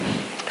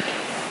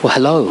Well,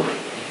 hello.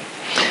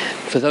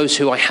 For those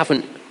who I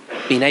haven't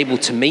been able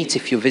to meet,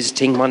 if you're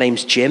visiting, my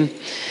name's Jim.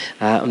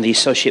 I'm the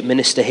associate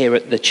minister here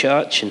at the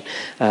church,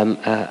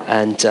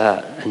 and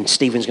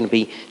Stephen's going to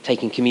be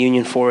taking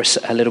communion for us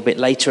a little bit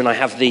later. And I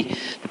have the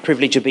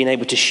privilege of being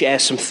able to share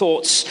some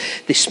thoughts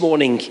this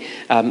morning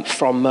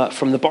from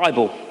the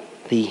Bible,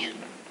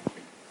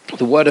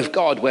 the Word of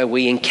God, where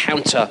we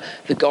encounter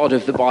the God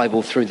of the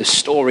Bible through the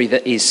story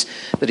that is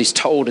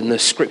told and the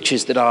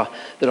scriptures that are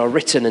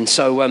written. And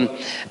so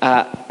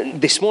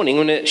this morning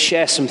I'm going to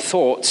share some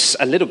thoughts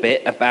a little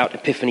bit about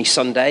Epiphany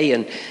Sunday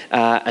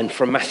and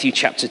from Matthew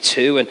chapter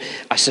 2. And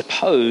I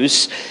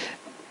suppose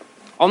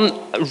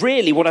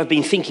really what I've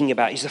been thinking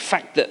about is the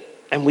fact that,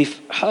 and we've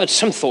heard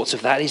some thoughts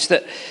of that, is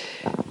that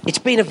it's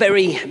been a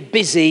very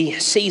busy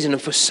season,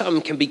 and for some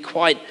can be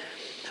quite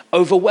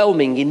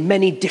overwhelming in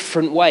many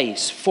different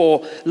ways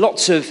for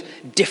lots of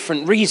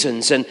different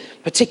reasons, and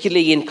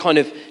particularly in kind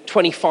of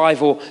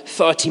 25 or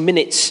 30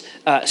 minutes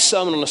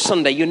sermon on a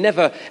Sunday, you're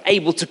never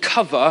able to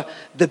cover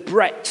the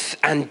breadth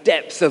and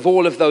depth of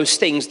all of those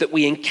things that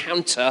we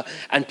encounter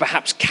and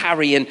perhaps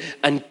carry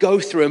and go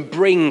through and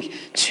bring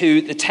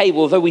to the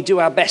table, although we do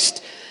our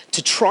best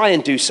to try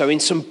and do so in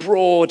some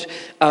broad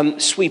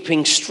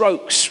sweeping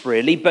strokes,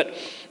 really. But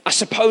I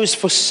suppose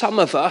for some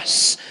of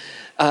us,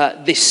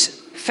 this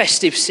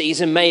festive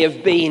season may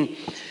have been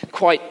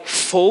quite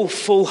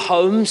full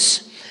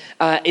homes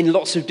in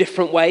lots of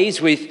different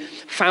ways, with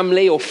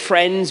family or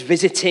friends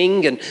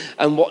visiting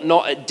and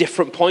whatnot at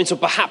different points, or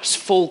perhaps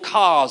full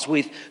cars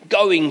with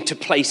going to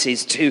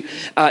places to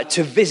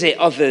visit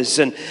others,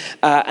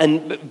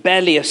 and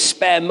barely a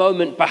spare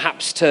moment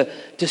perhaps to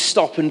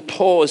stop and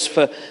pause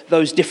for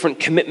those different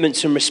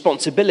commitments and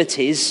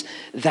responsibilities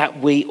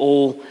that we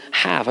all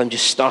have. I'm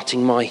just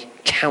starting my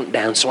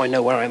countdown so I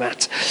know where I'm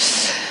at.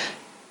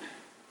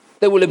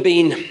 There will have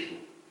been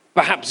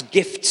perhaps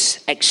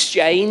gifts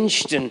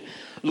exchanged and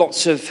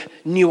lots of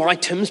new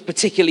items,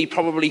 particularly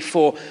probably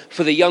for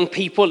the young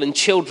people and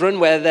children,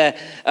 where there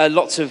are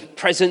lots of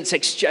presents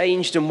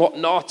exchanged and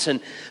whatnot, and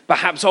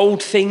perhaps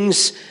old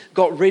things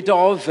got rid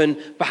of, and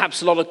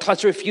perhaps a lot of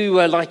clutter. If you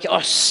were like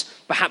us,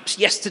 perhaps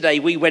yesterday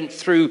we went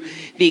through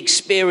the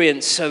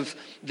experience of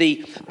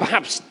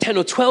perhaps 10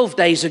 or 12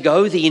 days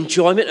ago, the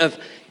enjoyment of,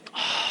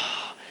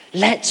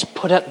 let's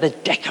put up the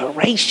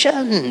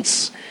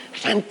decorations.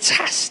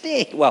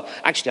 Fantastic. Well,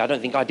 actually, I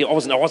don't think I did. I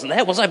wasn't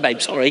there, was I,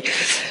 babe? Sorry.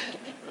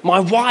 My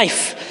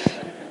wife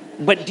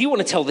went, do you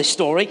want to tell this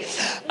story?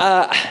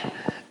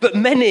 But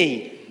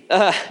many.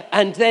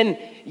 And then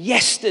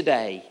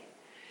yesterday,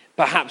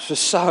 perhaps for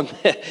some,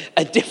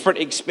 a different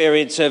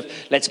experience of,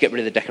 let's get rid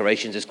of the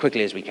decorations as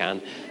quickly as we can.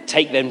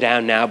 Take them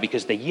down now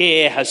because the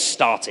year has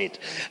started.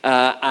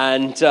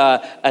 And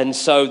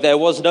so there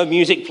was no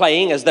music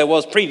playing as there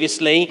was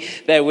previously.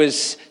 There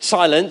was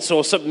silence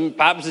or something,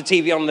 perhaps the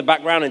TV on in the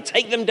background, and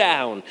take them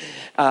down.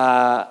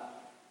 And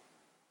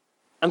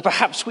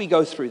perhaps we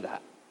go through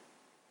that.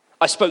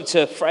 I spoke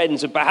to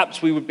friends, and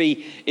perhaps we would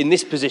be in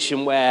this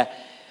position where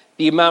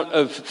the amount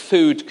of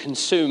food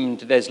consumed,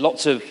 there's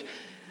lots of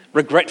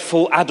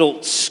regretful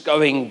adults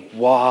going,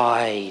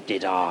 why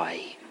did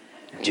I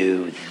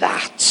do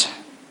that?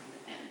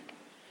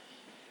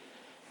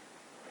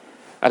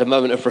 I had a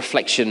moment of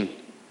reflection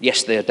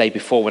yesterday, or the day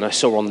before, when I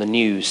saw on the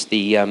news,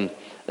 the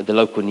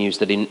local news,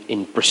 that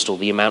in Bristol,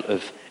 the amount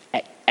of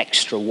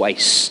extra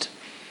waste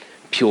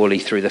purely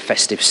through the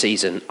festive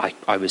season. I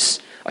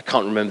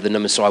can't remember the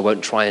numbers, so I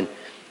won't try and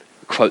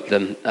quote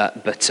them,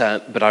 but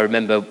I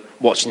remember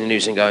watching the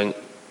news and going,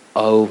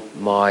 oh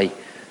my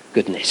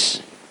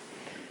goodness.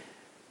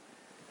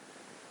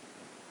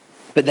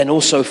 But then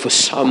also for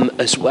some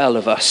as well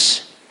of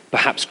us,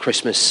 perhaps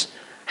Christmas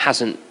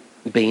hasn't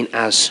been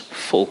as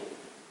full.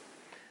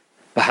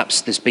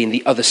 Perhaps there's been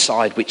the other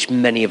side, which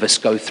many of us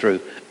go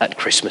through at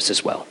Christmas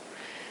as well,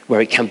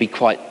 where it can be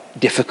quite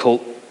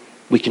difficult.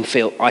 We can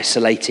feel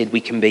isolated.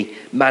 We can be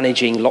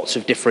managing lots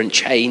of different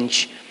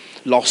change,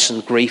 loss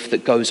and grief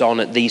that goes on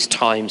at these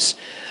times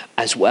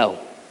as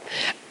well.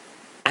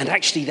 And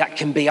actually that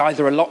can be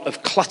either a lot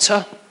of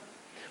clutter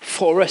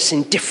for us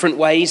in different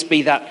ways,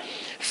 be that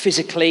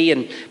physically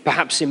and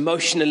perhaps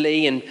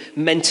emotionally and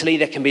mentally.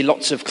 There can be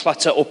lots of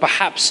clutter, or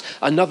perhaps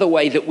another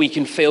way that we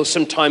can feel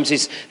sometimes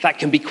is that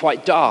can be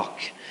quite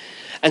dark.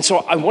 And so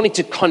I wanted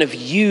to kind of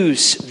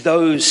use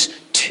those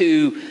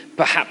two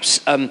perhaps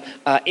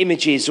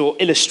images or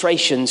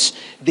illustrations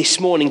this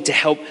morning to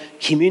help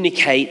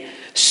communicate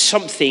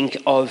something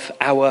of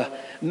our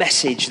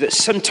message, that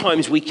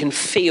sometimes we can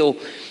feel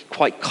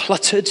quite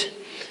cluttered,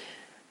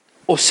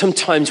 or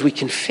sometimes we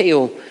can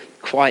feel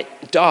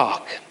quite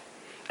dark.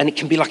 And it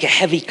can be like a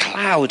heavy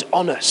cloud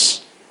on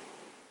us.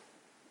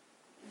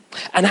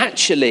 And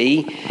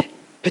actually,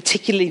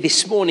 particularly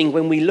this morning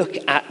when we look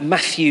at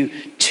Matthew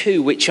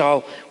 2, which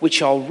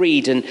I'll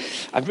read, and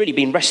I've really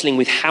been wrestling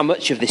with how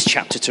much of this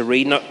chapter to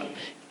read. And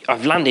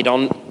I've landed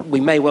on, we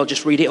may well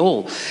just read it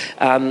all.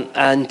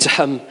 And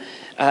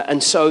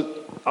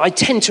so I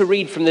tend to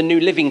read from the New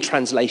Living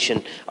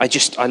Translation. I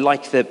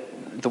like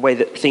the the way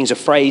that things are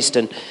phrased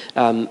and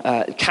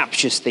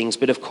captures things.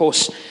 But of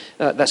course,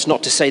 that's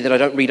not to say that I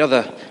don't read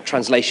other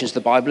translations of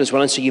the Bible as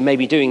well. And so you may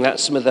be doing that.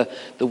 Some of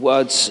the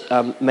words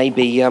may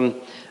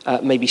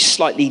be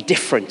slightly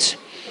different.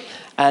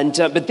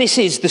 But this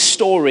is the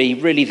story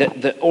really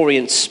that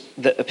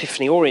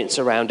Epiphany orients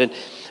around. And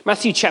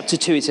Matthew chapter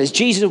 2, it says,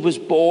 Jesus was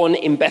born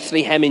in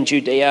Bethlehem in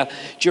Judea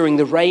during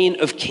the reign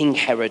of King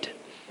Herod.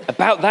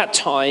 About that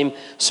time,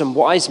 some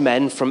wise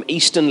men from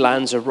eastern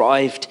lands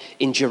arrived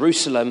in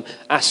Jerusalem,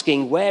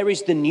 asking, "Where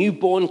is the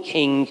newborn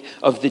king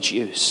of the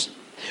Jews?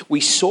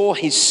 We saw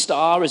his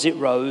star as it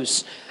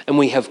rose, and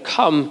we have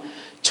come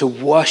to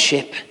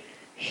worship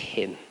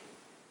him."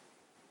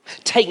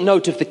 Take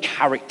note of the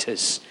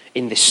characters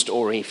in this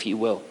story, if you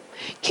will.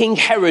 King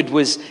Herod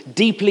was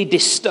deeply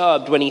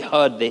disturbed when he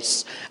heard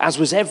this, as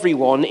was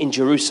everyone in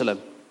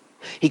Jerusalem.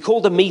 He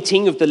called a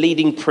meeting of the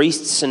leading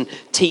priests and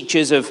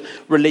teachers of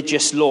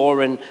religious law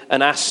and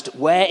asked,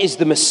 "Where is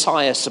the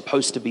Messiah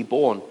supposed to be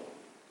born?"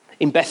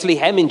 "In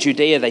Bethlehem in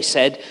Judea," they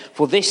said,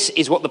 "for this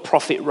is what the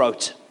prophet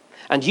wrote.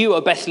 And you,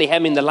 O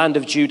Bethlehem, in the land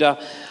of Judah,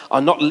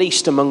 are not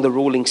least among the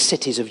ruling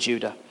cities of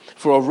Judah.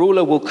 For a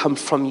ruler will come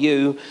from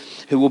you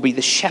who will be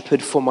the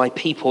shepherd for my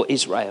people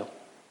Israel."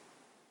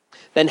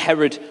 Then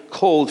Herod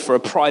called for a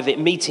private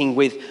meeting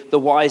with the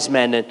wise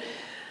men,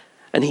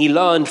 and he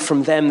learned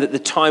from them that the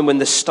time when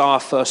the star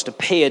first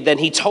appeared. Then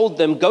he told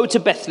them, "Go to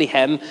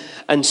Bethlehem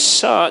and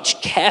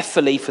search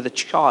carefully for the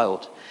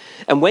child.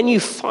 And when you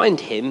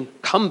find him,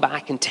 come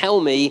back and tell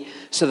me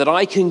so that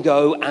I can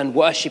go and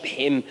worship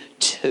him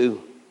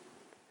too."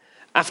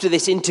 After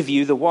this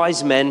interview, the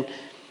wise men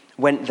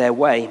went their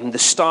way, and the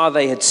star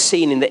they had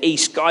seen in the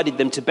east guided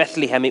them to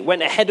Bethlehem. It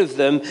went ahead of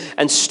them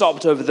and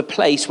stopped over the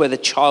place where the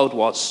child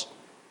was.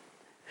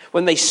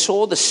 When they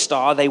saw the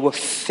star, they were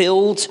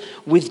filled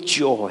with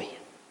joy.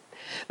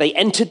 They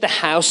entered the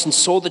house and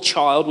saw the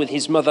child with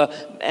his mother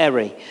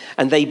Mary,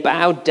 and they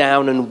bowed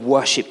down and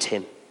worshipped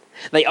him.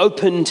 They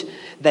opened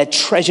their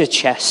treasure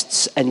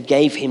chests and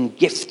gave him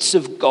gifts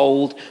of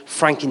gold,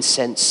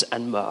 frankincense,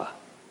 and myrrh.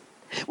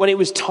 When it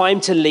was time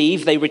to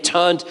leave, they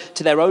returned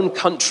to their own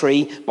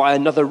country by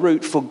another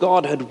route, for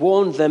God had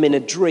warned them in a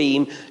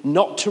dream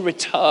not to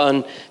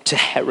return to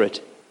Herod.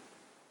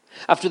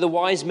 After the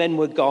wise men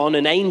were gone,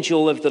 an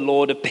angel of the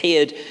Lord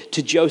appeared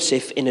to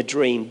Joseph in a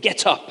dream.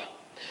 "Get up,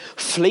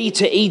 flee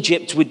to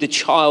Egypt with the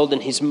child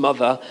and his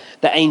mother,"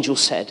 the angel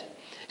said.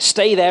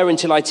 "Stay there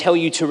until I tell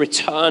you to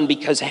return,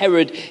 because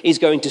Herod is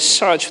going to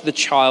search for the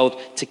child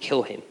to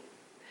kill him."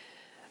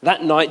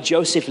 That night,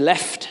 Joseph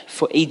left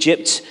for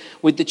Egypt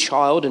with the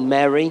child and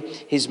Mary,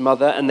 his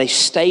mother, and they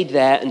stayed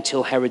there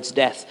until Herod's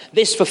death.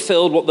 This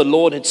fulfilled what the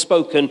Lord had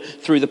spoken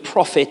through the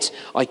prophet,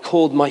 "I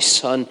called my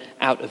son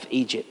out of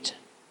Egypt."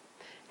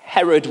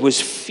 Herod was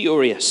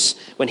furious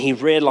when he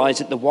realized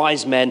that the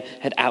wise men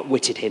had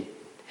outwitted him.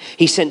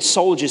 He sent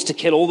soldiers to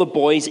kill all the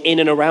boys in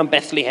and around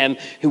Bethlehem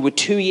who were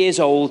 2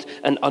 years old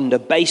and under,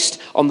 based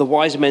on the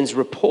wise men's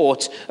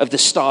report of the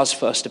star's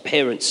first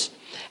appearance.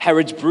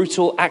 Herod's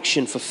brutal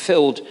action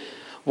fulfilled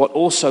what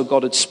also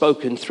God had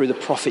spoken through the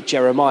prophet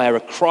Jeremiah. A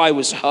cry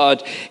was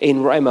heard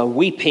in Ramah,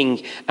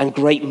 weeping and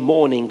great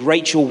mourning.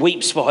 Rachel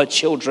weeps for her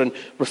children,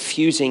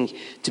 refusing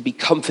to be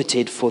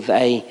comforted, for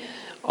they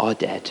are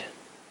dead.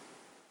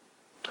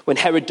 When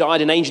Herod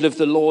died, an angel of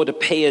the Lord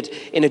appeared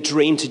in a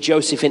dream to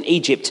Joseph in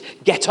Egypt.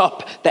 "Get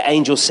up," the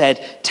angel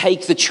said.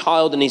 "Take the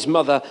child and his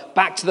mother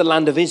back to the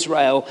land of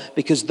Israel,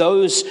 because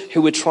those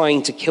who were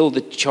trying to kill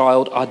the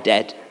child are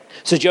dead."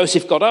 So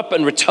Joseph got up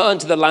and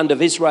returned to the land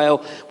of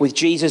Israel with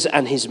Jesus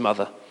and his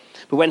mother.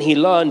 But when he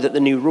learned that the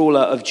new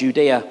ruler of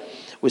Judea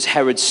was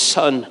Herod's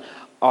son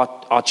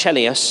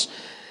Archelaus,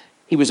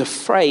 he was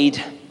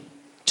afraid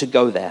to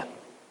go there.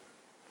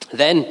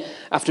 Then,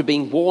 after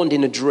being warned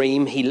in a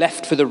dream, he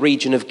left for the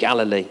region of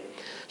Galilee.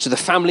 So the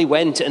family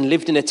went and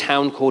lived in a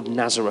town called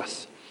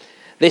Nazareth.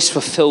 This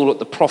fulfilled what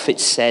the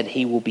prophet said: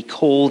 "He will be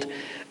called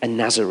a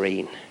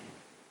Nazarene."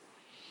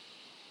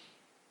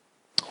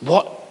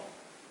 What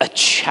a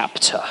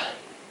chapter.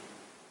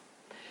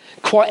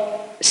 Quite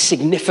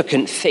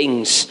significant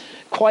things,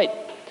 quite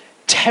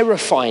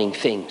terrifying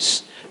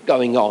things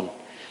going on.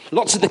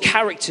 Lots of the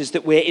characters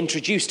that we're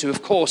introduced to,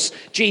 of course,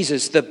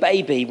 Jesus, the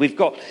baby. We've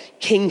got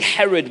King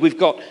Herod. We've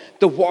got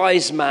the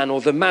wise man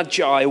or the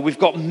magi. We've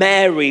got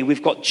Mary.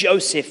 We've got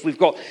Joseph. We've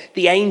got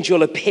the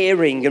angel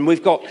appearing. And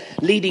we've got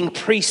leading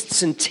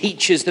priests and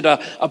teachers that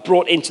are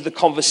brought into the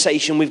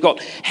conversation. We've got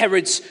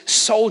Herod's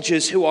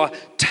soldiers who are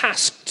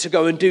tasked to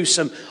go and do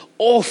some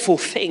awful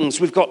things.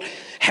 We've got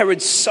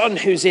Herod's son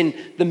who's in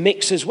the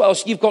mix as well.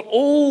 So you've got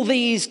all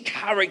these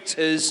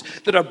characters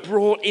that are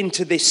brought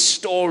into this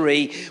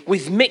story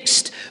with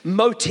mixed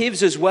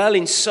motives as well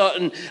in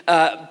certain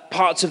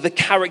parts of the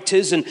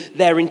characters and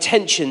their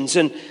intentions.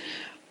 And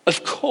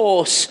of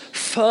course,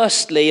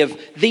 firstly, of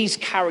these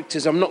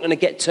characters, I'm not going to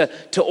get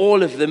to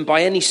all of them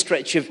by any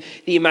stretch of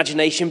the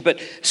imagination, but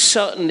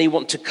certainly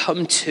want to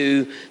come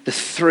to the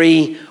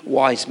three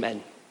wise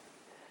men,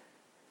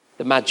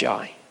 the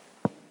Magi,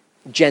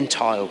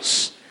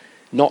 Gentiles,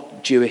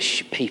 not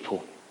Jewish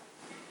people.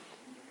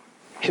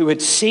 who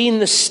had seen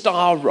the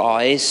star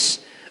rise,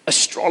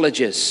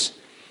 astrologers,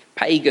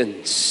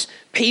 pagans,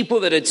 people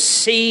that had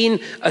seen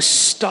a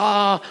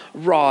star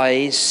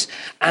rise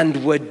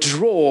and were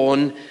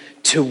drawn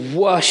to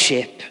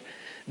worship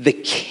the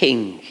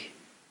king,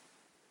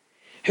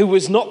 who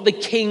was not the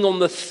king on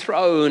the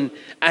throne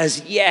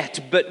as yet,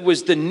 but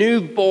was the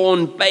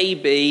newborn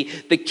baby,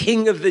 the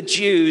king of the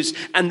Jews.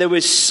 And there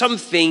was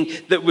something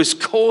that was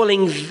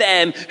calling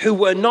them, who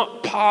were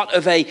not part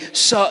of a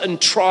certain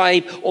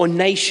tribe or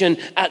nation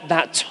at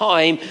that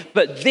time.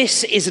 But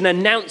this is an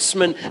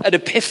announcement at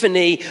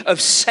Epiphany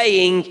of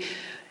saying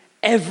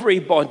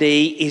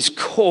everybody is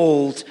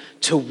called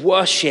to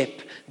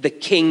worship the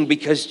king,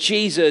 because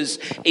Jesus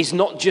is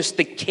not just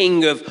the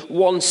king of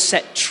one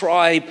set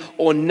tribe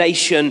or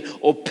nation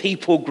or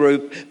people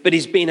group, but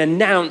he's been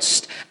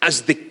announced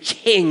as the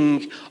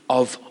king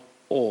of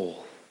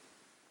all.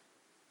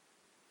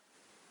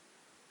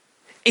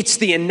 It's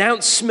the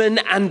announcement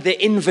and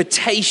the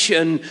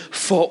invitation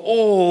for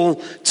all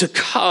to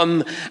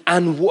come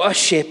and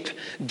worship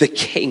the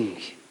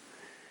king.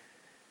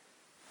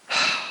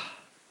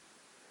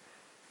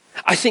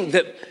 I think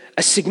that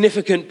a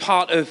significant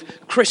part of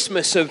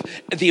Christmas, of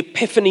the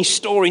Epiphany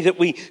story that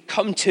we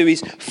come to,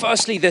 is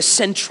firstly the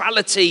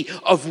centrality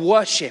of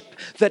worship.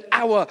 That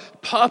our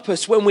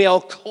purpose, when we are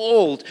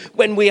called,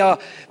 when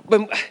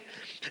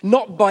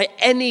not by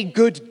any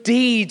good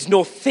deed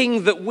nor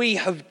thing that we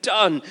have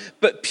done,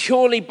 but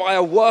purely by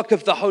a work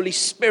of the Holy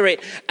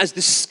Spirit, as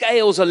the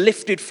scales are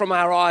lifted from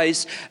our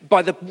eyes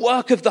by the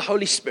work of the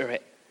Holy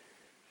Spirit,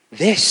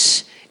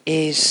 this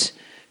is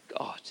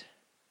God.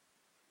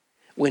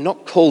 We're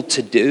not called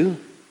to do,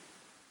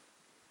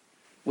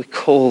 we're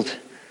called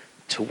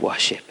to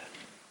worship.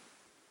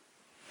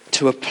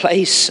 To a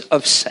place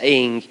of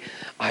saying,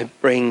 I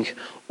bring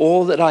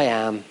all that I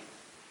am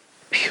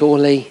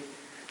purely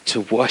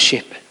to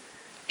worship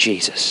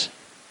Jesus.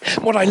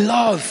 What I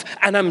love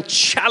and I'm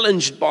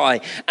challenged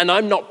by, and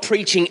I'm not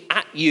preaching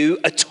at you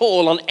at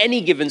all on any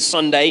given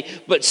Sunday,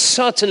 but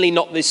certainly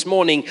not this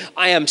morning,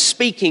 I am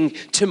speaking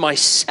to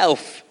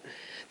myself.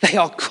 They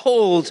are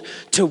called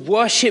to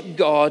worship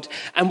God,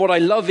 and what I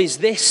love is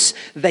this: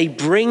 they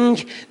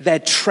bring their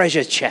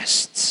treasure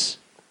chests.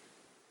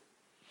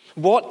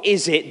 What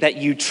is it that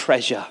you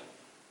treasure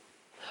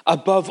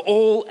above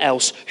all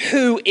else?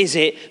 Who is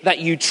it that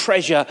you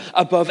treasure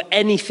above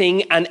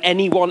anything and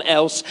anyone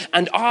else?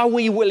 And are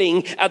we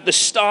willing at the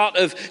start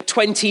of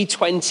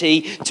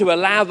 2020 to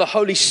allow the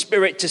Holy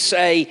Spirit to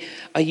say,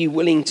 are you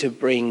willing to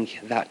bring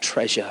that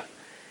treasure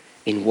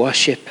in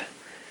worship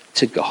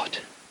to God?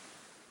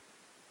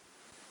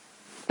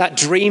 That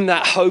dream,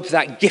 that hope,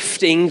 that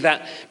gifting,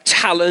 that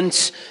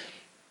talent,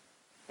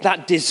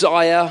 that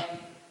desire.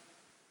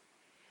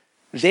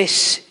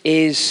 This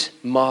is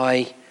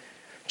my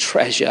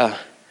treasure.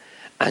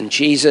 And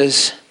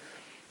Jesus,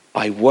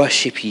 I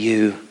worship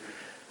you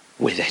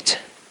with it.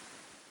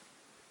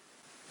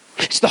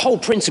 It's the whole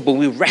principle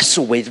we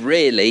wrestle with,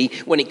 really,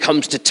 when it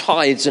comes to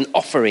tithes and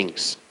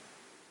offerings.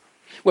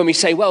 When we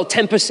say, well,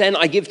 10%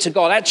 I give to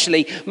God.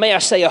 Actually, may I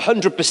say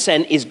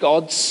 100% is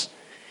God's.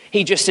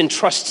 He just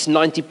entrusts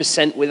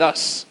 90% with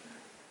us,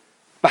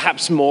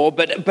 perhaps more,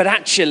 but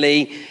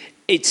actually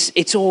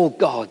it's all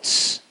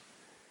God's.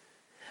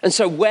 And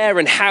so where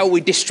and how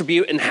we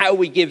distribute and how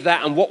we give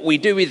that and what we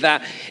do with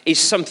that is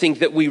something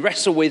that we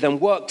wrestle with and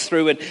work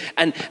through.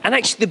 And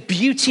actually the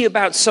beauty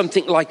about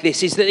something like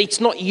this is that it's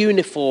not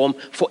uniform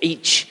for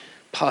each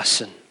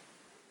person.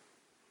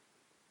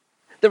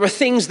 There are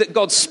things that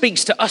God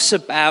speaks to us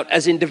about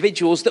as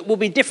individuals that will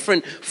be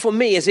different for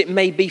me as it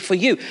may be for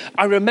you.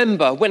 I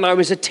remember when I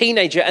was a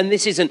teenager, and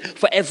this isn't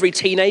for every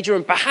teenager,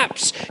 and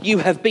perhaps you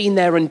have been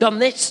there and done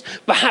this.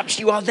 Perhaps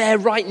you are there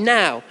right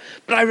now.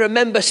 But I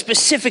remember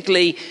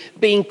specifically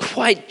being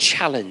quite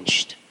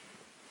challenged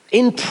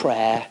in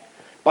prayer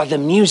by the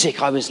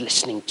music I was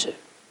listening to.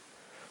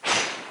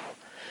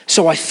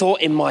 So I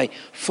thought in my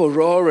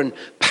furor and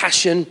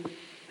passion,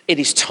 it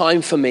is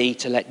time for me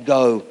to let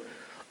go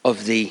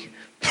of the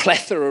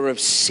plethora of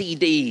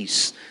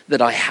CDs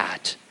that I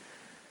had,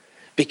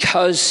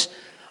 because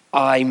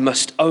I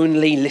must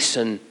only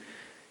listen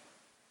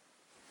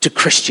to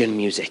Christian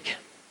music.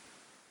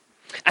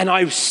 And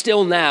I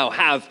still now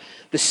have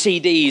the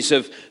CDs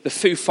of the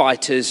Foo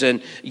Fighters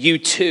and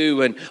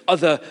U2 and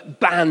other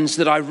bands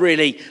that I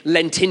really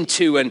lent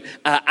into and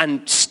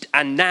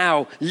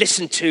now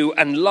listen to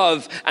and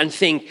love and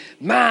think,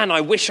 man,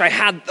 I wish I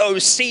had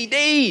those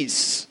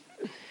CDs.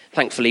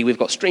 Thankfully, we've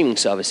got streaming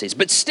services,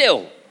 but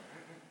still,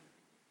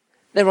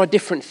 there are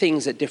different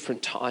things at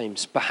different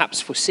times,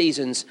 perhaps for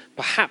seasons,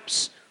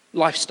 perhaps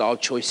lifestyle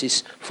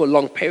choices for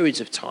long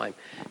periods of time.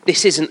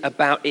 This isn't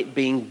about it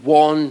being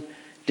one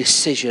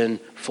decision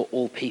for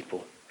all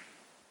people.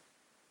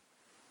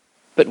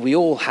 But we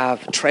all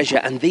have treasure,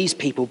 and these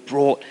people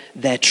brought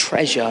their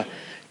treasure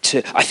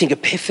I think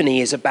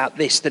Epiphany is about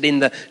this, that in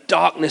the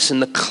darkness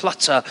and the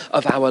clutter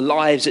of our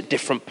lives at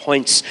different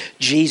points,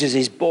 Jesus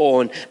is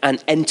born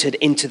and entered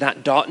into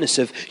that darkness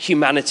of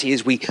humanity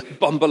as we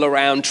bumble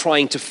around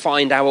trying to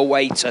find our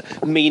way to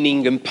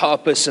meaning and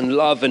purpose and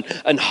love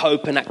and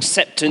hope and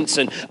acceptance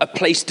and a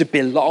place to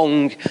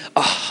belong,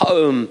 a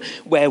home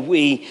where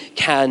we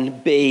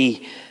can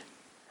be.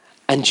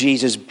 And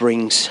Jesus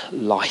brings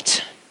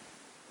light.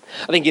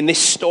 I think in this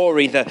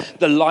story,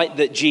 the light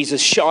that Jesus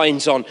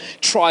shines on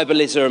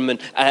tribalism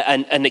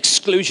and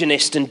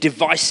exclusionist and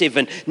divisive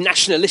and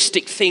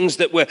nationalistic things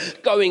that were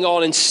going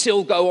on and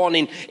still go on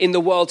in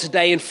the world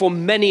today, and for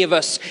many of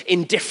us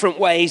in different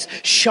ways,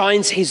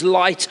 shines his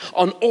light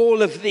on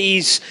all of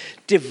these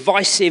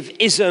divisive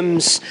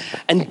isms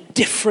and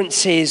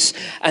differences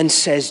and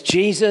says,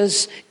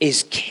 Jesus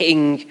is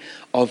King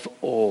of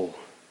all.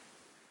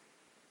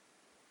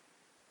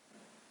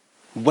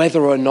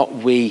 Whether or not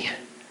we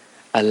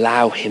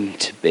allow him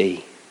to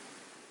be.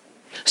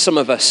 Some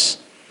of us,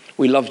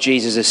 we love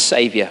Jesus as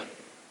Savior,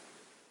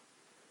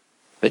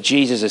 but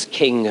Jesus as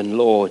King and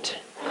Lord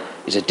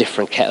is a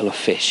different kettle of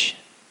fish.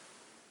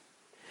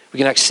 We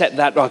can accept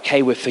that,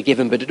 okay, we're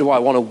forgiven, but do I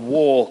want to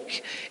walk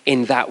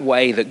in that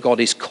way that God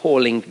is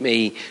calling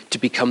me to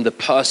become the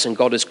person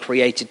God has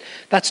created?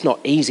 That's not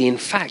easy. In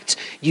fact,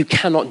 you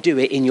cannot do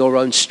it in your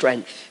own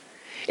strength.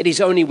 It is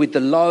only with the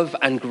love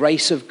and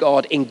grace of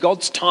God in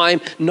God's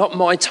time, not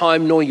my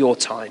time nor your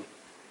time,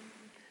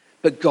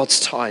 but God's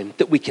time,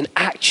 that we can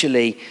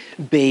actually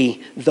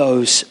be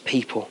those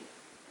people.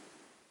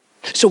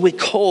 So we're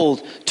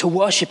called to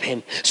worship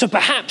him. So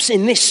perhaps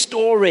in this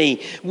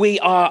story, we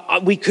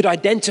could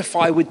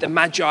identify with the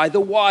Magi, the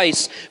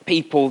wise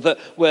people that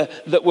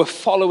were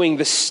following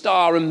the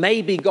star. And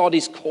maybe God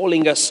is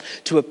calling us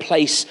to a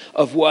place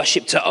of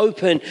worship, to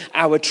open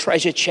our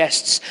treasure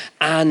chests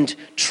and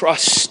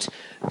trust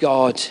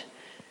God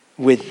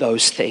with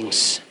those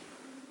things.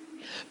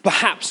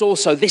 Perhaps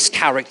also this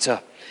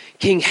character,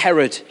 King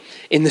Herod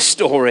in the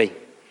story.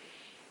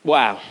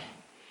 Wow.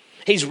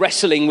 He's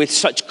wrestling with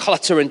such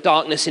clutter and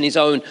darkness in his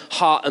own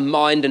heart and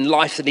mind and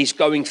life that he's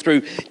going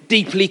through,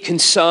 deeply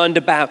concerned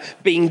about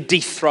being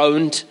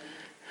dethroned,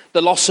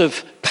 the loss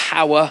of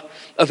power,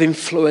 of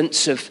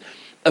influence, of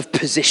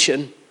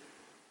position,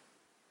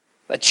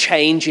 a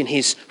change in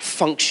his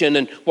function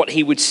and what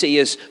he would see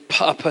as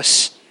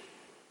purpose.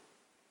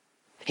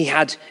 He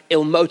had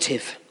ill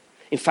motive,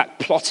 in fact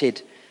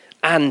plotted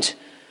and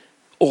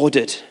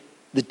ordered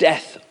the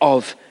death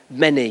of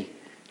many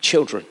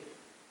children,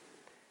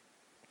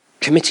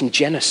 committing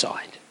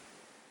genocide.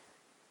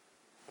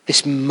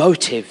 This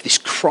motive, this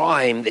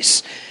crime,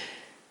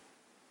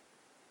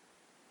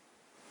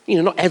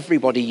 not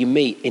everybody you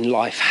meet in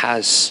life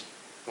has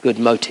good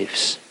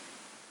motives.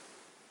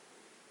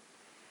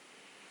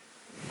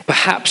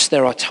 Perhaps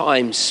there are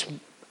times,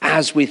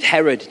 as with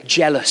Herod,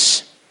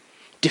 jealous,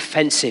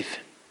 defensive,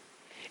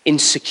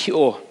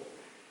 insecure,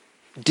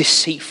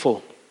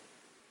 deceitful,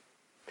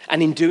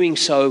 and in doing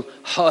so,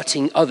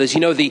 hurting others.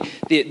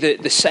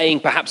 The saying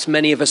perhaps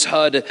many of us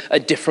heard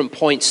at different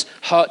points,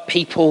 hurt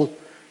people.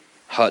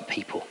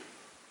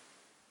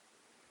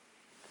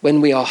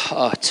 When we are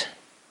hurt,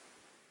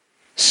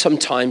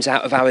 sometimes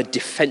out of our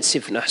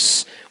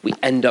defensiveness, we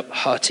end up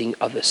hurting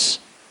others.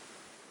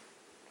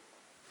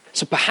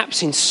 So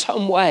perhaps in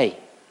some way,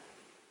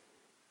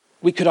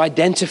 we could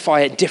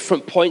identify at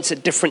different points,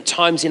 at different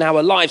times in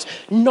our lives,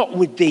 not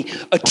with the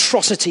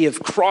atrocity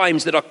of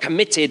crimes that are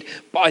committed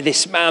by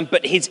this man,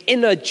 but his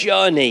inner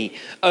journey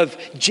of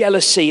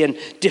jealousy and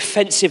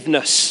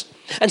defensiveness.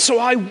 And so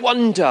I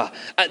wonder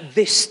at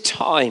this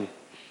time,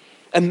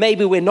 and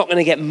maybe we're not going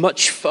to get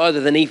much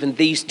further than even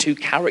these two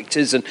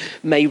characters and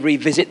may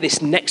revisit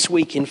this next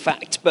week, in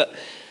fact, but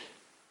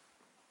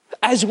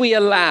as we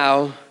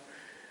allow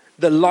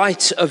the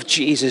light of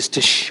Jesus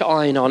to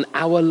shine on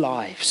our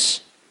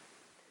lives,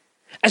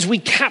 as we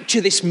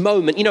capture this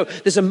moment,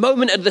 there's a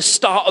moment at the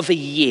start of a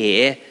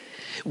year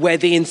where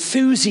the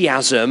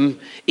enthusiasm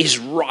is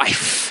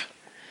rife.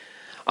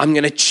 I'm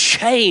going to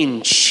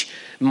change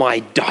my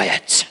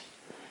diet.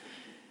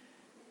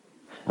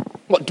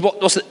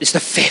 What's it? It's the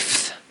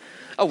 5th.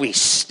 Are we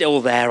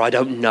still there? I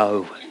don't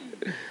know.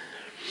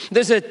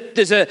 There's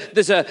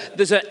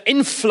an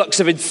influx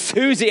of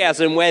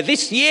enthusiasm where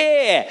this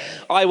year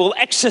I will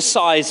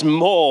exercise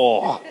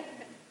more.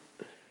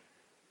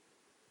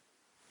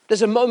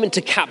 There's a moment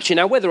to capture.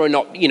 Now, whether or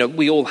not,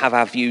 we all have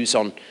our views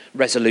on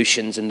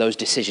resolutions and those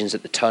decisions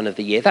at the turn of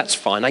the year. That's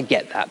fine. I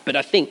get that. But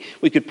I think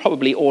we could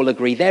probably all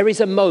agree there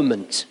is a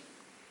moment.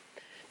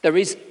 There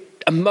is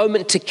a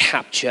moment to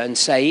capture and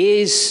say,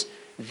 is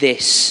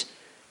this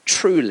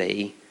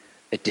truly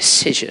a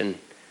decision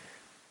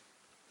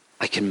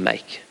I can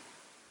make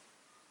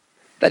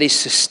that is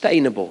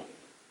sustainable?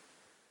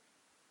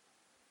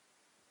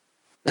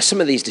 Now,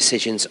 some of these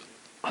decisions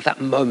are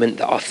that moment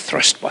that are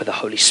thrust by the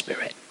Holy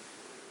Spirit.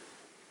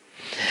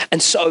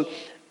 And so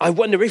I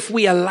wonder if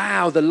we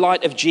allow the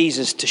light of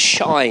Jesus to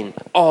shine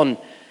on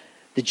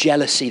the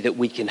jealousy that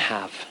we can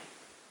have,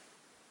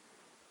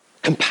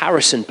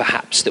 comparison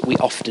perhaps that we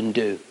often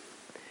do,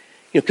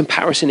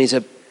 Comparison is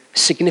a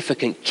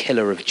significant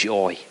killer of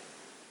joy.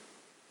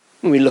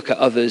 When we look at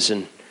others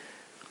and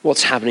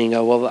what's happening,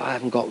 oh, well, I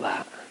haven't got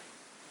that.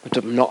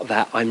 I'm not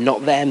that. I'm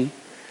not them.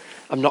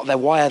 I'm not there.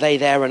 Why are they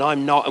there and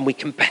I'm not? And we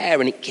compare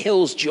and it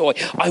kills joy.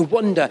 I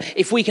wonder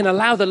if we can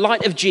allow the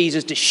light of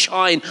Jesus to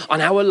shine on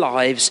our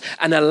lives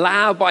and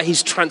allow by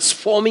his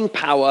transforming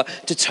power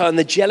to turn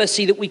the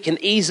jealousy that we can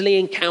easily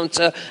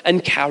encounter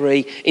and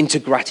carry into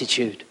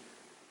gratitude.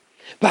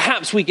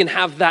 Perhaps we can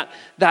have that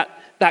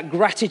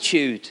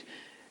gratitude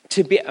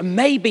to be,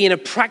 maybe in a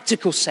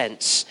practical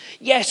sense.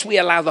 Yes, we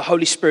allow the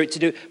Holy Spirit to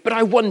do it, but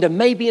I wonder,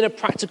 maybe in a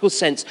practical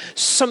sense,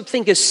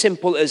 something as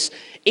simple as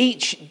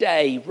each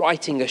day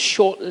writing a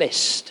short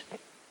list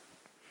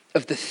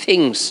of the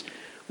things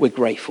we're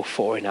grateful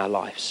for in our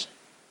lives.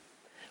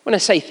 When I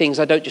say things,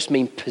 I don't just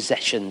mean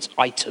possessions,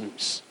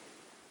 items,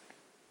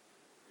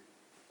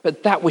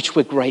 but that which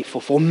we're grateful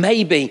for.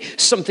 Maybe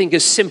something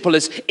as simple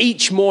as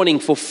each morning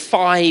for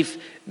 5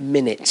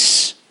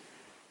 minutes,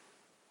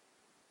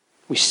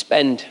 we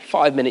spend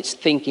 5 minutes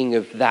thinking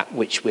of that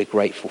which we're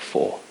grateful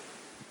for.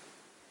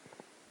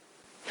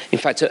 In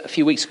fact, a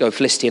few weeks ago,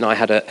 Felicity and I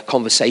had a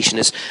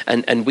conversation,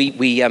 and we've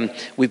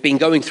been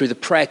going through the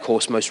prayer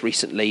course most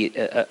recently,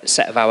 a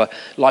set of our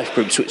life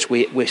groups, which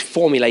we're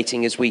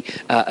formulating as we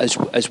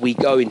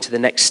go into the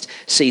next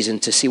season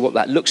to see what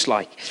that looks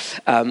like.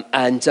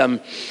 And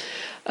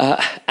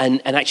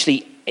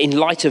actually, in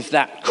light of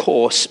that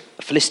course,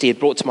 Felicity had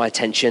brought to my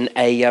attention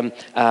an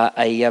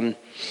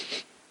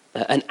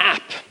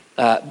app.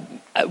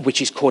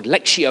 Which is called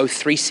Lectio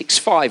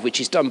 365,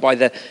 which is done by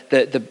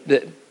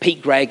the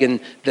Pete Gregg and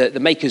the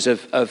makers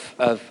of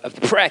the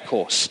prayer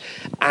course.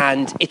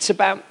 And it's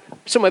about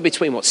somewhere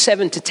between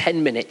 7 to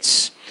 10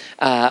 minutes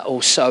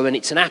or so. And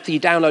it's an app that you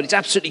download. It's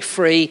absolutely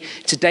free.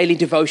 It's a daily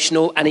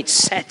devotional, and it's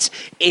set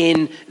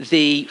in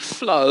the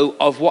flow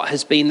of what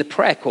has been the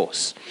prayer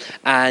course.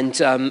 And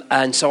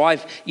so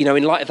I've,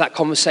 in light of that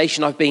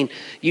conversation, I've been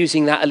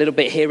using that a little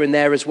bit here and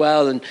there as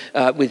well, and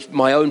with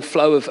my own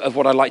flow of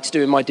what I like to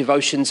do in my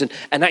devotions.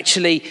 And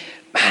actually,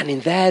 man,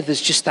 in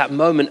there's just that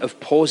moment of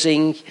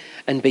pausing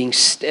and being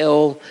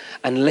still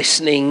and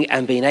listening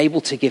and being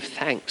able to give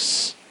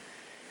thanks.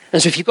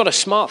 And so if you've got a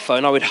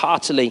smartphone, I would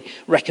heartily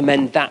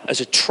recommend that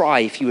as a try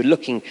if you were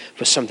looking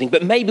for something.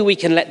 But maybe we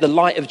can let the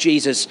light of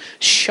Jesus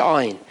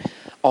shine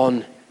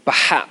on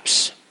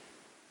perhaps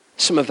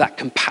some of that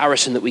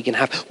comparison that we can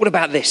have. What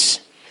about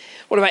this?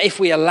 What about if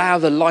we allow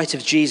the light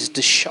of Jesus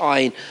to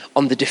shine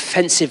on the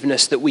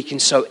defensiveness that we can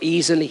so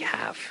easily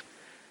have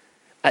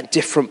at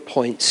different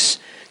points,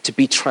 to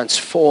be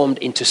transformed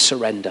into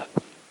surrender,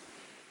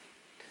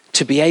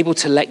 to be able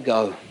to let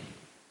go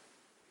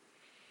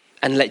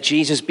and let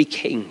Jesus be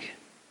king?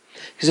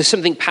 Because there's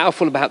something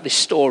powerful about this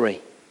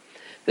story,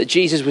 that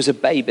Jesus was a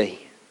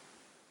baby,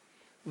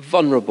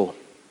 vulnerable,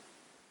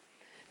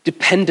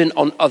 dependent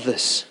on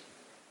others,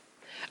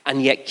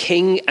 and yet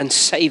king and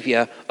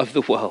savior of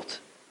the world.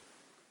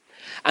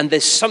 And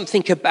there's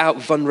something about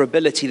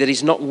vulnerability that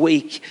is not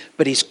weak,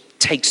 but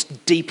takes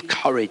deep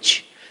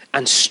courage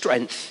and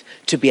strength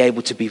to be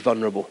able to be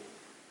vulnerable.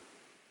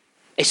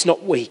 It's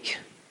not weak.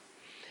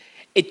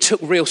 It took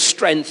real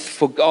strength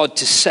for God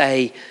to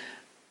say,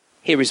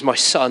 here is my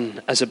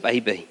son as a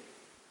baby.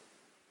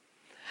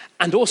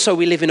 And also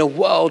we live in a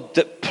world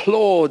that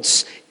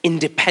applauds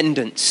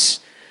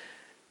independence,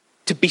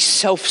 to be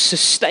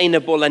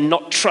self-sustainable and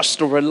not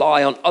trust or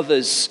rely on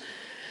others.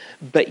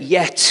 But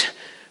yet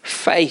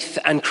faith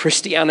and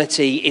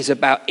Christianity is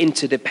about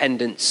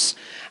interdependence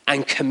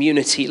and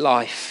community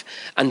life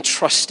and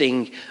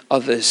trusting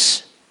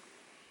others.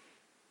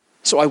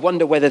 So I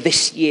wonder whether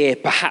this year,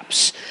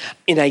 perhaps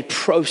in a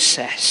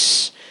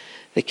process,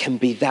 there can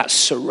be that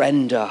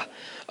surrender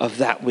of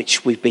that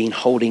which we've been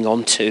holding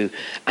on to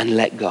and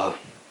let go.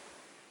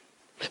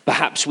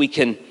 Perhaps we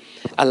can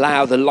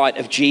allow the light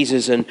of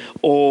Jesus and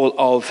all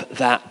of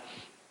that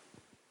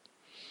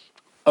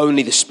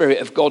only the Spirit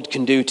of God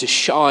can do to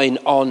shine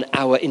on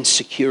our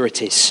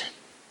insecurities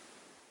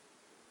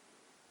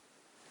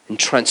and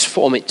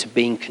transform it to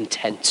being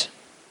content.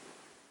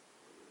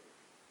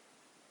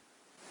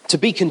 To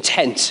be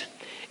content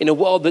in a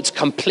world that's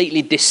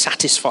completely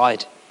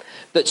dissatisfied,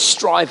 that's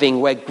striving,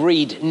 where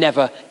greed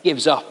never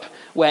gives up,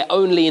 where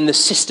only in the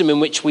system in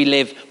which we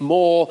live,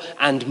 more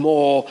and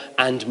more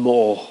and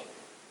more.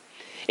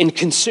 In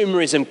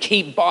consumerism,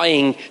 keep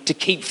buying to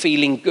keep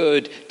feeling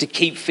good, to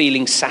keep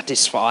feeling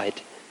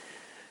satisfied.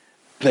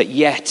 But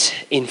yet,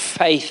 in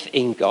faith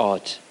in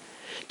God,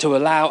 to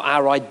allow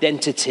our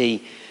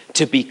identity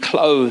to be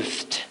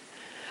clothed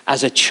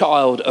as a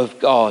child of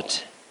God,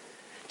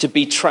 to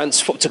be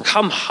transformed, to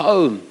come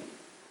home,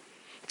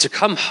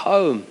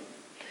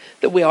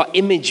 that we are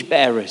image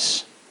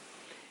bearers.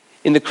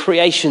 In the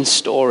creation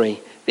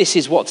story, this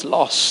is what's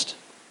lost.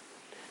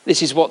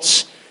 This is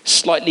what's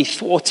slightly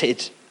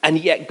thwarted. And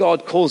yet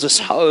God calls us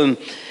home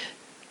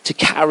to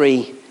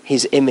carry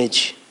his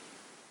image.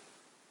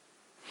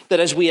 That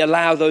as we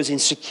allow those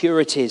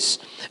insecurities,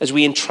 as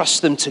we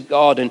entrust them to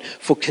God and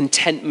for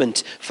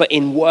contentment, for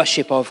in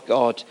worship of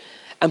God,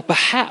 and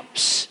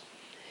perhaps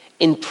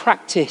in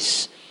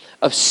practice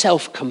of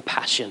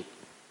self-compassion.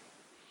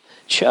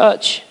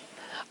 Church,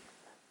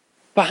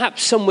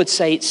 perhaps some would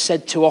say it's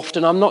said too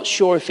often. I'm not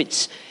sure if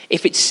it's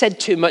said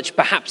too much.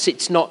 Perhaps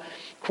it's not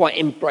quite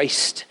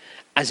embraced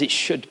as it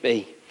should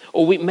be.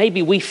 Or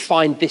maybe we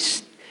find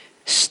this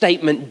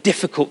statement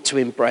difficult to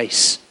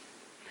embrace.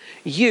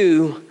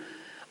 You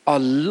are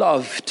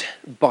loved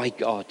by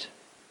God.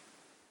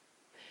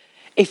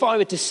 If I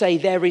were to say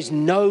there is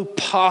no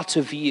part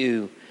of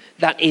you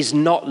that is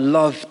not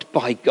loved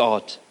by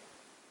God,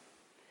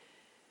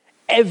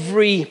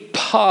 every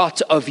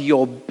part of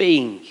your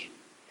being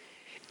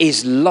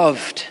is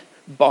loved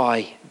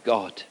by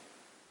God.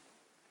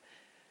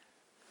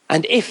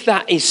 And if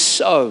that is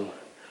so,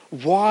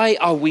 why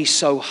are we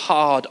so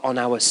hard on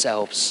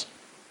ourselves?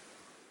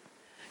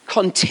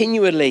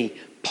 Continually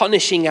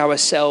punishing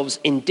ourselves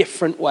in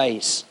different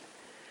ways.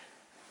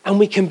 And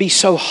we can be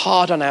so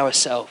hard on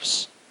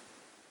ourselves.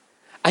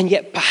 And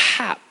yet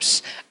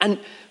perhaps, and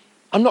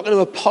I'm not going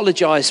to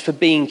apologize for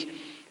being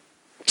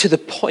to the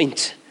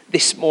point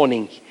this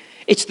morning.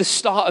 It's the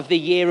start of the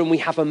year and we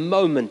have a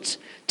moment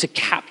to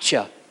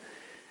capture,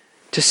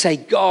 to say,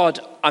 God,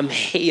 I'm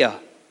here.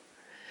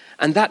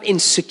 And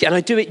and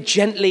I do it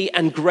gently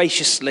and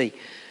graciously,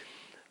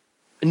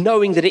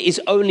 knowing that it is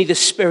only the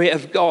Spirit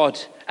of God.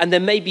 And there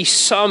may be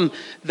some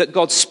that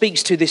God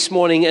speaks to this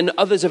morning and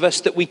others of us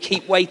that we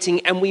keep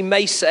waiting, and we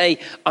may say,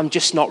 I'm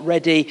just not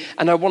ready.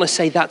 And I want to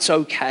say that's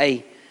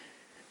okay.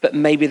 But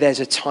maybe there's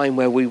a time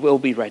where we will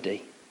be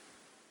ready,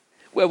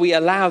 where we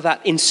allow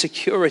that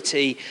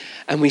insecurity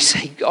and we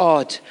say,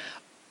 God,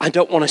 I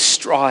don't want to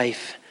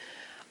strive.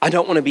 I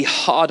don't want to be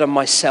hard on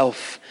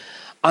myself.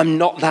 I'm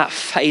not that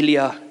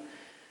failure.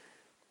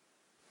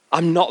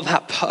 I'm not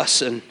that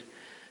person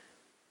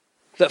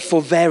that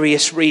for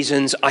various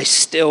reasons I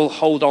still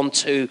hold on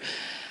to.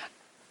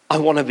 I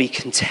want to be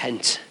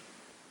content.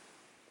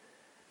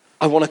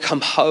 I want to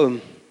come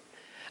home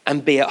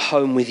and be at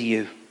home with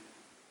you.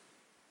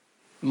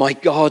 My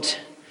God,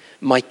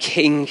 my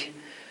King,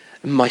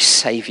 and my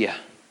Savior.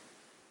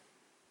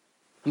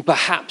 And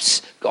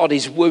perhaps God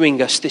is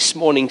wooing us this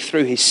morning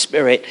through his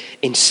Spirit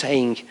in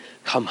saying,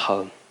 come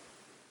home.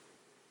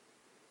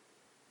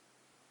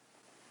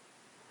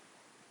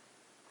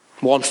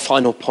 One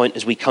final point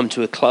as we come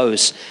to a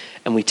close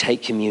and we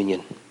take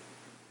communion.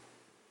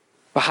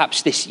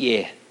 Perhaps this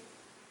year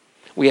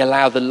we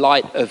allow the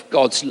light of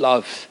God's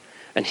love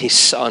and his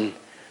Son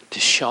to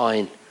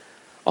shine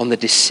on the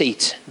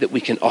deceit that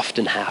we can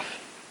often have.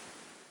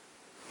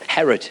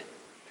 Herod,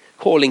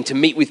 calling to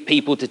meet with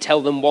people to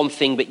tell them one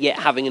thing but yet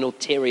having an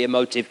ulterior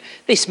motive.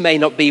 This may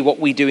not be what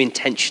we do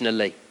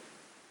intentionally.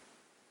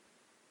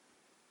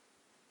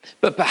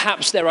 But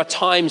perhaps there are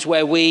times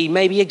where we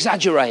maybe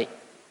exaggerate.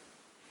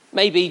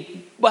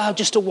 Maybe,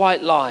 just a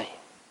white lie.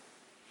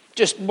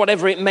 Just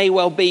whatever it may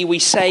well be, we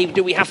say,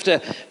 do we have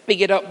to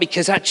big it up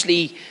because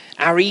actually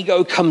our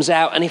ego comes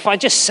out? And if I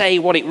just say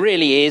what it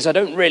really is, I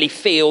don't really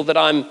feel that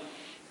I'm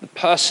the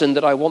person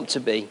that I want to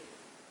be.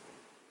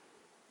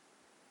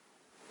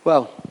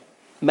 Well,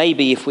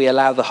 maybe if we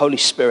allow the Holy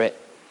Spirit,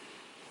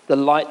 the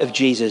light of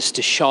Jesus,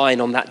 to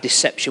shine on that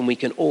deception we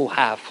can all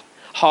have,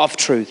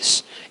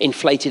 half-truths,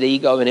 inflated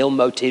ego and ill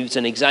motives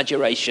and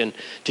exaggeration,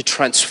 to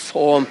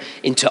transform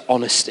into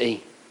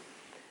honesty,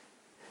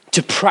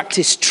 to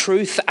practice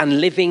truth and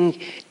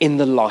living in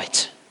the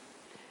light.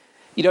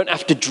 You don't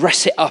have to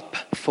dress it up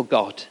for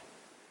God.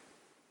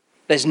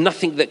 There's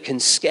nothing that can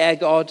scare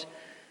God,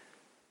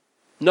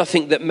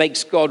 nothing that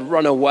makes God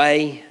run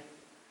away.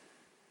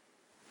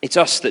 It's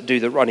us that do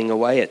the running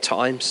away at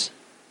times.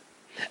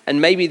 And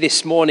maybe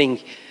this morning,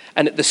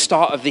 and at the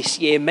start of this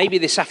year, maybe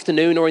this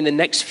afternoon or in the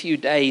next few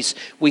days,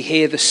 we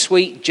hear the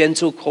sweet,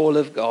 gentle call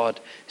of God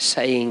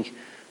saying,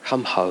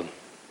 come home.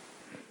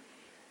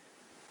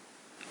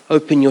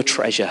 Open your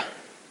treasure.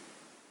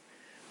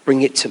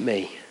 Bring it to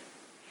me.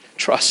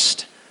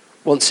 Trust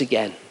once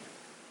again.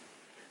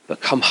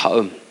 But come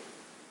home.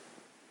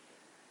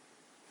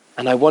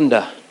 And I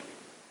wonder,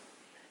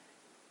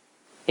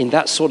 in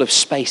that sort of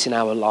space in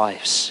our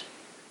lives,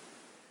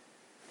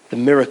 the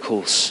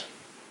miracles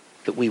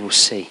that we will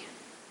see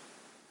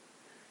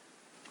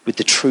with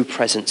the true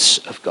presence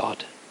of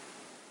God.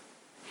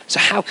 So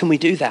how can we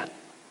do that?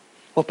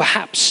 Well,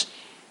 perhaps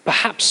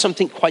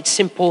something quite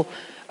simple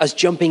as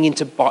jumping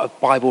into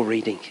Bible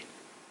reading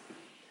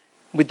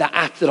with that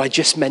app that I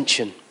just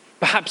mentioned.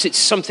 Perhaps it's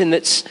something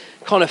that's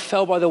kind of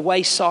fell by the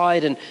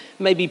wayside, and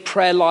maybe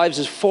prayer lives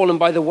has fallen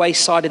by the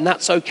wayside, and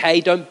that's okay.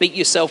 Don't beat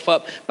yourself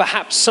up.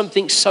 Perhaps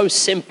something so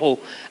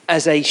simple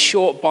as a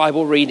short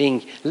Bible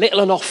reading, little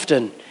and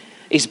often,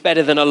 is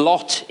better than a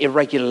lot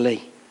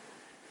irregularly,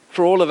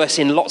 for all of us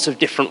in lots of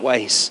different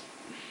ways.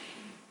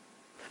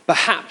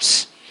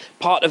 Perhaps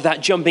part of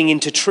that jumping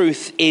into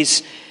truth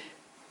is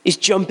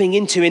jumping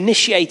into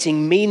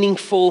initiating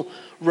meaningful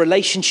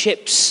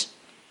relationships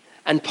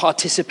and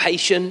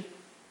participation.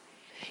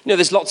 You know,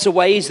 there's lots of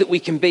ways that we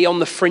can be on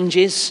the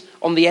fringes,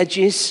 on the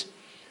edges,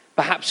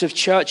 perhaps of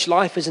church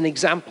life as an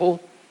example.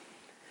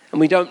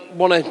 And we don't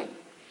want to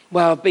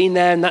well, I've been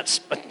there and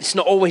it's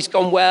not always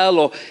gone well,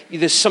 or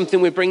there's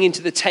something we're bringing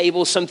to the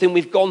table, something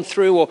we've gone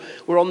through, or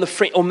we're on the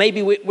front, or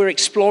maybe we're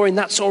exploring,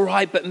 that's all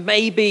right, but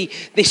maybe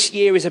this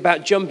year is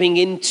about jumping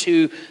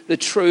into the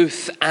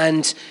truth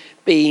and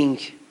being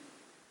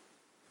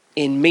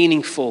in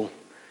meaningful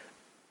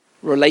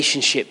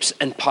relationships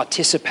and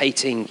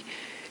participating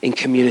in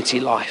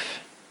community life.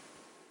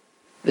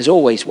 There's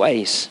always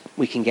ways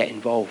we can get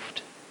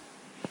involved.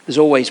 There's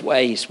always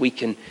ways we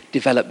can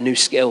develop new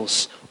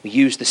skills. We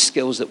use the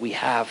skills that we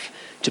have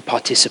to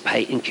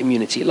participate in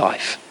community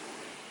life.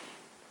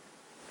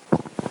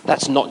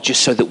 That's not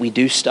just so that we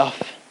do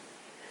stuff,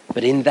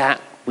 but in that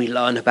we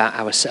learn about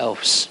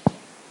ourselves.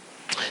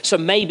 So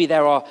maybe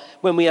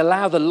when we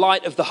allow the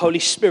light of the Holy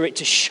Spirit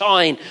to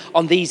shine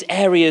on these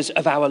areas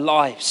of our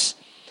lives,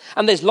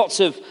 and there's lots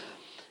of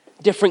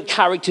different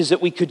characters that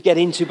we could get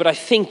into, but I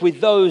think with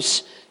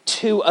those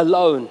two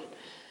alone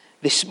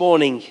this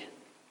morning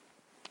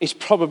is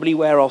probably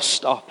where I'll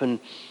stop, and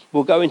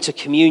we'll go into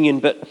communion.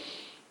 But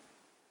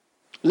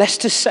let's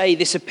just say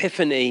this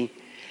epiphany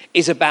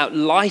is about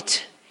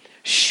light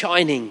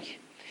shining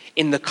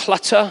in the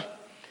clutter,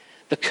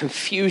 the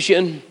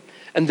confusion,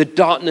 and the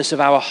darkness of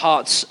our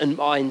hearts and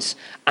minds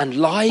and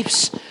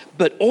lives,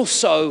 but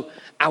also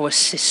our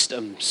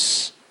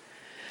systems,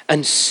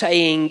 and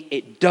saying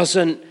it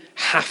doesn't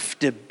have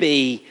to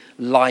be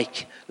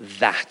like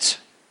that.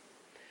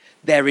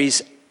 There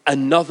is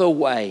another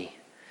way,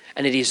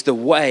 and it is the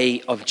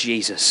way of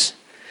Jesus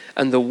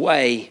and the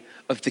way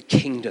of the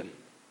kingdom.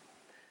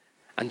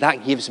 And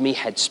that gives me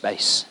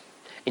headspace.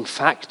 In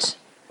fact,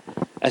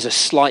 as a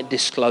slight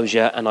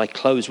disclosure, and I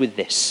close with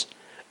this,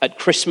 at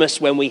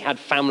Christmas when we had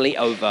family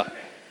over,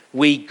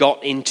 we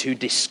got into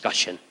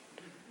discussion.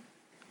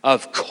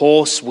 Of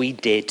course we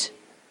did.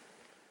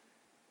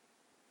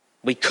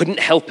 We couldn't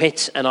help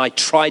it, and I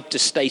tried to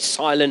stay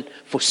silent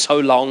for so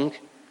long.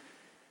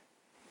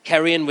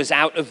 Kerrian was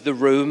out of the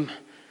room,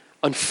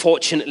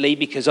 unfortunately,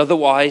 because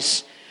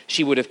otherwise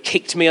she would have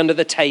kicked me under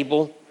the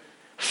table,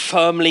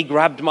 firmly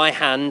grabbed my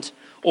hand,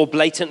 or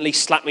blatantly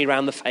slapped me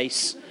around the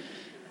face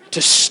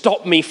to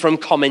stop me from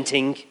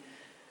commenting,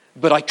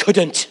 but I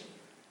couldn't.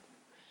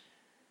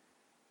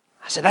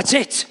 I said, that's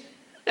it.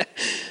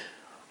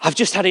 I've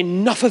just had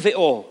enough of it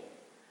all.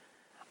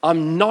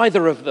 I'm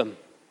neither of them.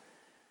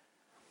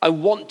 I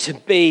want to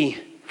be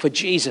for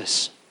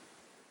Jesus.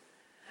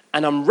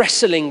 And I'm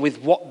wrestling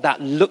with what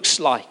that looks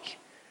like.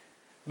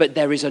 But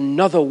there is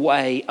another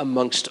way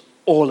amongst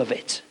all of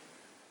it.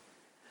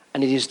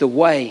 And it is the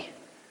way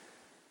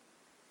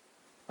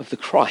of the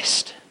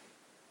Christ,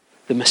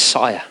 the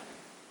Messiah,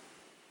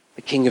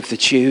 the King of the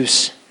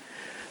Jews,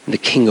 and the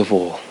King of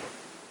all.